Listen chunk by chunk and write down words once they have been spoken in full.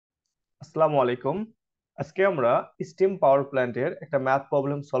আসসালামু আলাইকুম। আজকে আমরা স্টিম পাওয়ার প্ল্যান্টের একটা ম্যাথ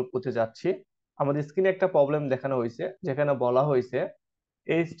প্রবলেম সলভ করতে যাচ্ছি। আমাদের স্ক্রিনে একটা প্রবলেম দেখানো হয়েছে, যেখানে বলা হয়েছে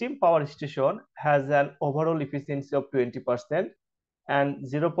a steam power station has an overall efficiency of 20% and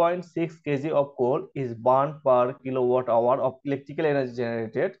 0.6 kg of coal is burned per kilowatt hour of electrical energy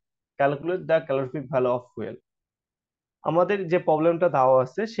generated. Calculate the calorific value of fuel. আমাদের যে প্রবলেমটা দেওয়া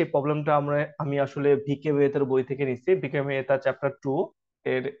আছে সেই প্রবলেমটা আমি আসলে ভিকে মেহতার বই থেকে নিচ্ছি। ভিকে মেহতা চ্যাপ্টার 2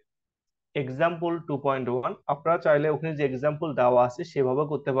 এর এক্সাম্পল 2.1। আপনারা চাইলে ওখানে যে এক্সাম্পল দেওয়া আছে সেভাবে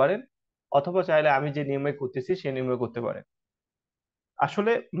করতে পারেন, অথবা চাইলে আমি যে নিয়মে করতেছি সেই নিয়মে করতে পারেন।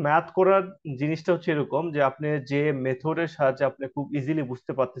 আসলে ম্যাথ করার জিনিসটা হচ্ছে এরকম যে আপনি যে মেথডের সাহায্যে আপনি খুব ইজিলি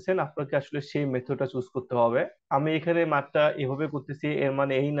বুঝতে পারতেছেন, আপনাকে আসলে সেই মেথডটা চুজ করতে হবে। আমি এখানে ম্যাথটা এভাবে করতেছি, এর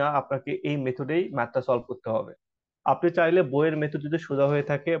মানে এই না আপনাকে এই মেথডেই ম্যাথটা সলভ করতে হবে। আপনি চাইলে বইয়ের মেথড যদি সোজা হয়ে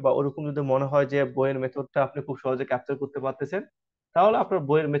থাকে বা ওরকম যদি মনে হয় যে বইয়ের মেথডটা আপনি খুব সহজে ক্যাপচার করতে পারতেছেন, তাহলে আপনার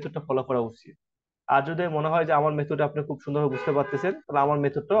বইয়ের মেথডটা ফলো করা উচিত। আর যদি মনে হয় যে আমার মেথড আপনি খুব সুন্দরভাবে বুঝতে পারতেছেন, তাহলে আমার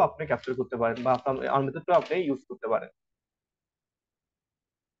মেথডটাও আপনি ক্যাপচার করতে পারেন বা আপনার আমার মেথডটাও আপনি ইউজ করতে পারেন।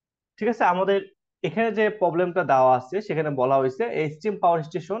 ঠিক আছে, আমাদের এখানে যে প্রবলেমটা দেওয়া আছে সেখানে বলা হয়েছে এই steam power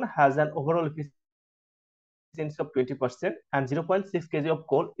station has an overall efficiency of 20% and 0.6 kg of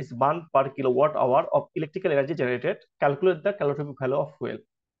coal is burned per kilowatt hour of electrical energy generated. Calculate the calorific value of fuel.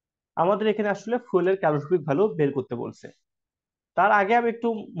 আমাদের এখানে আসলে ফুয়েলের ক্যালোরিফিক ভ্যালু বের করতে বলছে। তার আগে আমি একটু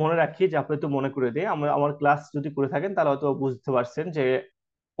মনে রাখি যে আপনি তো মনে করে দিই, আমরা আমার ক্লাস যদি করে থাকেন তাহলে হয়তো বুঝতে পারছেন যে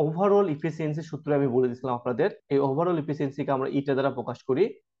ওভারঅল ইফিসিয়েন্সি সূত্র আমি বলে দিয়েছিলাম আপনাদের। এই ওভারঅল ইফিসিয়েন্সিকে আমরা ইটা দ্বারা প্রকাশ করি।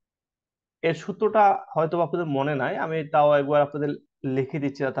 এর সূত্রটা হয়তো আপনাদের মনে নাই, আমি তাও একবার আপনাদের লিখে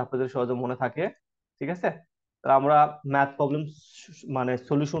দিচ্ছি যাতে আপনাদের সহজে মনে থাকে। ঠিক আছে, তা আমরা ম্যাথ প্রবলেম মানে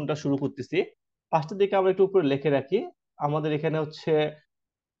সলিউশনটা শুরু করতেছি। ফার্স্টের দিকে আমরা একটু উপরে লিখে রাখি। আমাদের এখানে হচ্ছে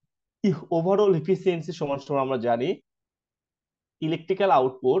ওভারঅল ইফিসিয়েন্সি সমান সমান আমরা জানি ইলেকট্রিক্যাল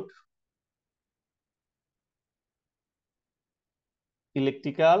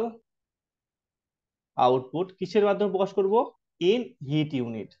আউটপুট কিসের মাধ্যমে প্রকাশ করব? In heat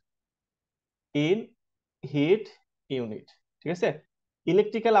unit. In heat unit. ঠিক আছে,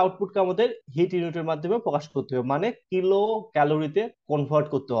 ইলেকট্রিক্যাল আউটপুটকে আমাদের হিট ইউনিটের মাধ্যমে প্রকাশ করতে হবে, মানে কিলো ক্যালোরিতে কনভার্ট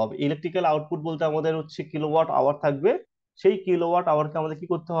করতে হবে। ইলেকট্রিক্যাল আউটপুট বলতে আমাদের হচ্ছে কিলোওয়াট আওয়ার থাকবে, সেই কিলোওয়াট আওয়ারকে আমাদের কি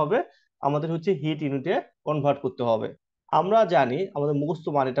করতে হবে? আমাদের হচ্ছে হিট ইউনিটে কনভার্ট করতে হবে। আমরা জানি আমাদের মুখস্থ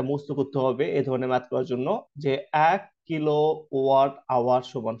মানেটা মুখস্থ করতে হবে এই ধরনের ম্যাথ করার জন্য, যে 1 কিলোওয়াট আওয়ার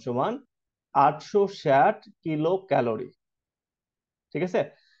সমান সমান 860 কিলো ক্যালোরি। ঠিক আছে,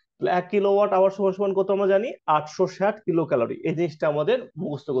 তাহলে 1 কিলোওয়াট আওয়ার সমান সমান কত আমরা জানি? 860 কিলো ক্যালোরি। এই জিনিসটা আমাদের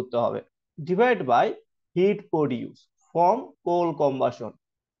মুখস্থ করতে হবে। Divide by hit produce from coal combustion.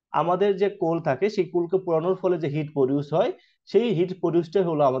 আমাদের যে কোল থাকে সেই কোলকে পোড়ানোর ফলে যে হিট প্রডিউস হয়, সেই হিট প্রডিউসটাই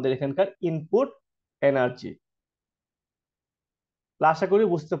হলো আমাদের এখানকার ইনপুট এনার্জি। আশা করি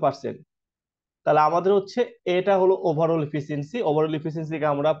বুঝতে পারছেন। তাহলে আমাদের হচ্ছে এটা হলো ওভারঅল এফিসিয়েন্সি। ওভারঅল এফিসিয়েন্সিকে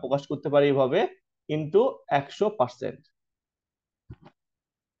আমরা প্রকাশ করতে পারি এইভাবে, ইনটু 100%।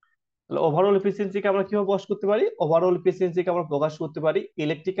 তাহলে ওভারঅল এফিসিয়েন্সিকে আমরা কিভাবে প্রকাশ করতে পারি? ওভারঅল এফিসিয়েন্সিকে আমরা প্রকাশ করতে পারি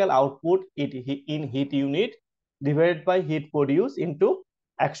electrical output in heat unit divided by hit produce into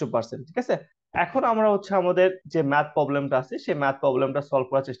 100%। ঠিক আছে, এখন আমরা হচ্ছে আমাদের যে ম্যাথ প্রবলেমটা আছে সেই ম্যাথ প্রবলেমটা সলভ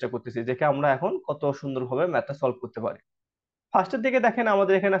করার চেষ্টা করতেছি, যেটা আমরা এখন কত সুন্দরভাবে ম্যাথটা সলভ করতে পারি। ফার্স্টের দিকে দেখেন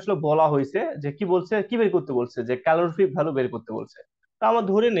আমাদের এখানে আসলে বলা হয়েছে যে কি বলছে, কি বের করতে বলছে, যে ক্যালোরিফিক ভ্যালু বের করতে বলছে। তো আমরা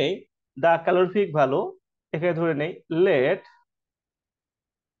ধরে নেই দা ক্যালোরিফিক ভ্যালু, এখানে ধরে নেই late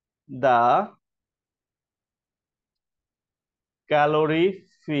the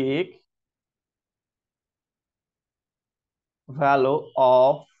calorific value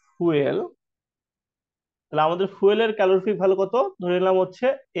of fuel। তাহলে আমাদের ফুয়েলের ক্যালোরিফিক ভ্যালু কত ধরে নিলাম হচ্ছে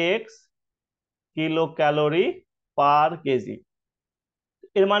x kilo calorie per KG.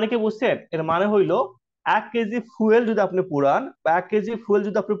 এর মানে কি বুঝছেন? এর মানে হইলো 1 কেজি ফুয়েল যদি আপনি পুরান বা 1 কেজি ফুয়েল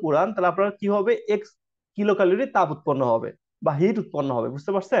যদি আপনি পুরান, তাহলে আপনার কি হবে? এক্স কিলো ক্যালোরি তাপ উৎপন্ন হবে বা হিট উৎপন্ন হবে।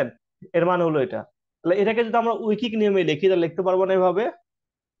 বুঝতে পারছেন? এর মানে হলো এটা। তাহলে এটাকে যদি আমরা উইকিক নিয়মে লিখি তাহলে লিখতে পারবো না এভাবে,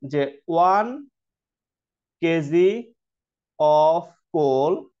 যে 1 কেজি অফ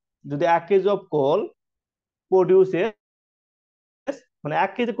কোল, যদি 1 কেজি অফ কোল প্রডিউসেস, মানে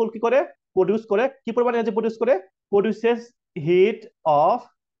 1 কেজি কোল কি করে প্রডিউস করে, কি পরিমাণে এনার্জি প্রডিউস করে? Produces heat of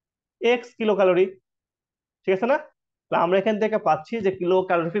x kilo calorie. ঠিক আছে না? তাহলে আমরা এখান থেকে পাচ্ছি যে কিলো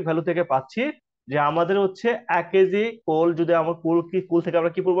ক্যালোরিফিক ভ্যালু থেকে পাচ্ছি যে আমাদের হচ্ছে 1 কেজি কোল, যদি আমার কোল থেকে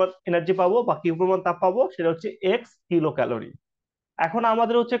আমরা কি পরিমাণ এনার্জি পাবো বা কি পরিমাণ তাপ পাবো, সেটা হচ্ছে এক্স কিলো ক্যালোরি। এখন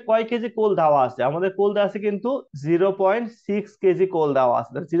আমাদের হচ্ছে কয় কেজি কোল দেওয়া আছে? আমাদের কোল দেওয়া আছে কিন্তু 0.6 কেজি কোল দেওয়া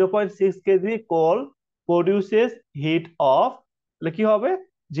আছে। 0.6 KG coal produces heat of, তাহলে কি হবে?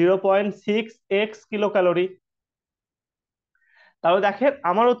 0.6 এক্স কিলো ক্যালোরি। তাহলে দেখেন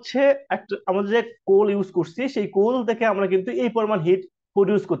আমার হচ্ছে একটা, আমরা যে কোল ইউজ করছি সেই কোল থেকে আমরা কিন্তু এই পরিমাণ হিট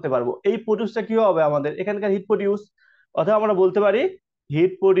প্রডিউস করতে পারবো। এই প্রডিউসটা কি হবে আমাদের এখানকার হিট প্রডিউস, অথবা আমরা বলতে পারি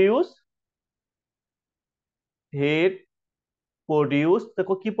হিট প্রডিউস, হিট প্রডিউস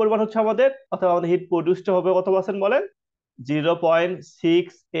দেখো কি পরিমাণ হচ্ছে আমাদের, অথবা আমাদের হিট প্রডিউসটা হবে কত পার্সেন্ট বলেন,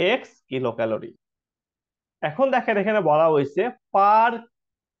 0.6 কিলো ক্যালোরি। এখন দেখেন এখানে বলা হয়েছে পার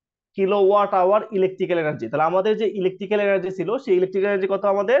কিলোওয়াট আওয়ার ইলেকট্রিক্যাল এনার্জি। তাহলে আমাদের যে ইলেকট্রিক্যাল এনার্জি ছিল সেই ইলেকট্রিক্যাল এনার্জি কত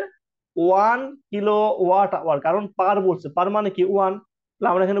আমাদের, 1 কিলোওয়াট আওয়ার, কারণ পার বলছে, পার মানে কি ওয়ান। তাহলে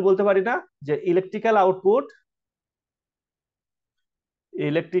আমরা এখানে বলতে পারি না যে electrical output,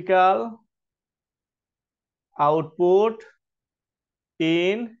 electrical output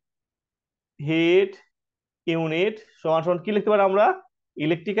in heat unit সমান সমান কি লিখতে পারি আমরা,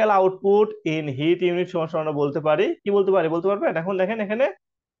 electrical output in heat unit সমান সমান আমরা বলতে পারি, কি বলতে পারি বলতে পারবেন? এখন দেখেন এখানে,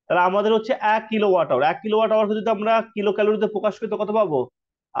 তাহলে আমাদের হচ্ছে 1 কিলোওয়াট আওয়ার, 1 কিলোওয়াট আওয়ার যদি আমরা কিলো ক্যালোরিতে প্রকাশ করি তো কত পাবো,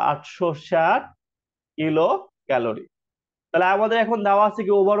 860 কিলো ক্যালোরি। তাহলে আমাদের এখন দেওয়া আছে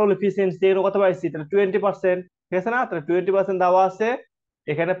কি ওভারঅল এফিসিয়েন্সি, এর কত পাইছি, তাহলে 20%, ঠিক আছে না? তাহলে 20% দেওয়া আছে,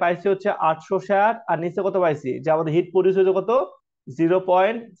 এখানে পাইছি হচ্ছে 860, আর নিচে কত পাইছি যে আমাদের হিট প্রডিউস হয়েছে কত,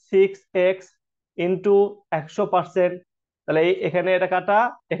 0.6 ইন্টু 100%। তাহলে এখানে এটা কাটা,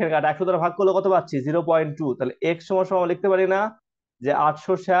 এখানে কাটা, 100 দ্বারা ভাগ করলে কত পাচ্ছি, 0.2। তাহলে এক্স সমান সমান লিখতে পারি না যে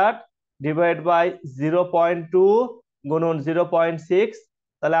 860 ডিভাইড বাই 0.2 গুণন 0.6।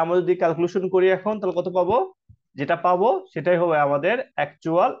 তাহলে আমরা যদি ক্যালকুলেশন করি এখন তাহলে কত পাবো, যেটা পাবো সেটাই হবে আমাদের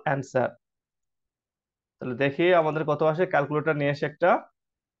অ্যাকচুয়াল অ্যান্সার। তাহলে দেখি আমাদের কত আসে, ক্যালকুলেটর নিয়ে এসে একটা।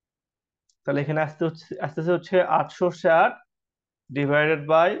 তাহলে এখানে আসতেছে হচ্ছে 860 ডিভাইডেড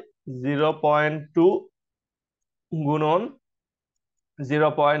বাই 0.2 গুণন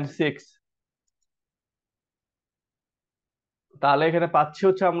 0.6। তাহলে এখানে পাচ্ছি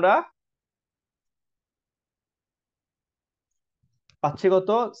হচ্ছে আমরা, পাচ্ছি কত,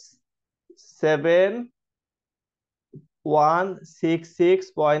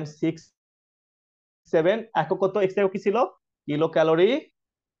 7166.67, একক কত, এক্স একক কি ছিল, কিলো ক্যালোরি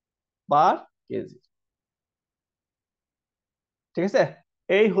পার কেজি। ঠিক আছে,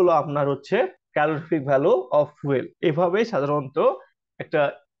 এই হলো আপনার হচ্ছে ক্যালোরিফিক ভ্যালু অফ ফুয়েল। এভাবেই সাধারণত একটা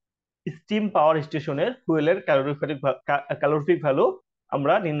স্টিম পাওয়ার স্টেশনের ফুয়েলের ক্যালোরিফিক ভ্যালু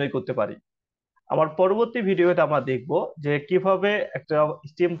আমরা নির্ণয় করতে পারি। আমার পরবর্তী ভিডিওতে আমরা দেখব যে কিভাবে একটা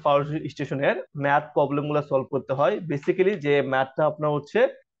স্টিম পাওয়ার স্টেশনের ম্যাথ প্রবলেম গুলো সলভ করতে হয়। বেসিক্যালি যে ম্যাথটা আপনার হচ্ছে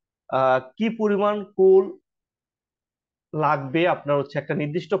কি পরিমাণ কুল লাগবে, আপনার হচ্ছে একটা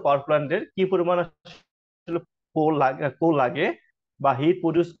নির্দিষ্ট পাওয়ার প্ল্যান্টের কি পরিমাণ কোল লাগে, বা হিট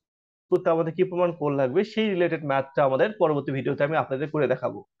প্রডিউস করতে আমাদের কি পরিমাণ কোল লাগবে, সেই রিলেটেড ম্যাথটা আমাদের পরবর্তী ভিডিওতে আমি আপনাদের করে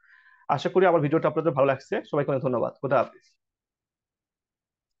দেখাবো। আশা করি আমার ভিডিওটা আপনাদের ভালো লাগছে। সবাইকে অনেক ধন্যবাদ। খোদা হাফেজ।